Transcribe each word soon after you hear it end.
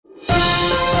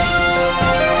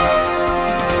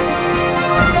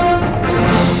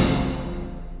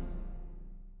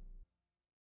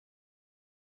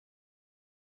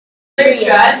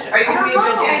judge? Are you going to be a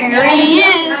judge? There he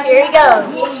is. Here he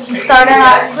goes. He started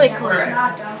out quickly.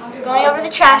 He's going over the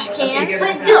trash cans.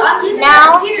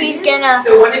 Now he's gonna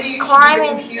climb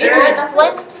into the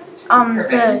splint.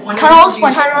 The Tunnel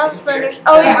splinters. Tunnel splinters.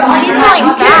 Oh, he's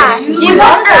going fast. He's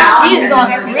under. He is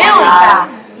going really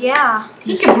fast. Yeah.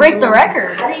 He could break the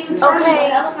record. Okay.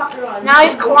 Now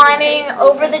he's climbing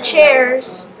over the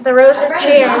chairs, the rows of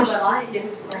chairs.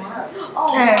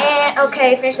 Okay. And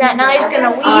okay, finish that. Now he's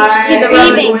gonna weave. He's the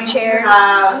rows weaving. of chairs.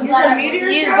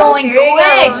 He's going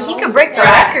quick. He could break the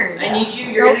record. I need you.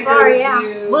 So far, yeah.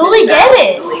 Will he get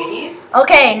it? Ladies.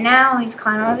 Okay, now he's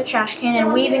climbing over the trash can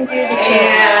and weaving through the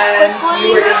chairs. And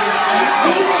Quickly.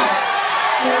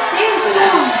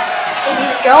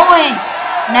 He's going.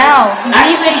 Now, he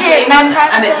leaves the chair. Now it's time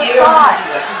for the shot.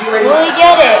 Will he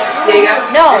get it?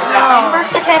 No.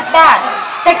 First attempt bad.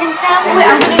 Second attempt, wait,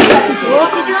 I'm going to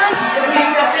will it be good?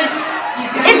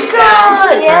 It's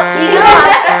good! Yep. He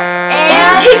got it.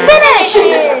 And he finished!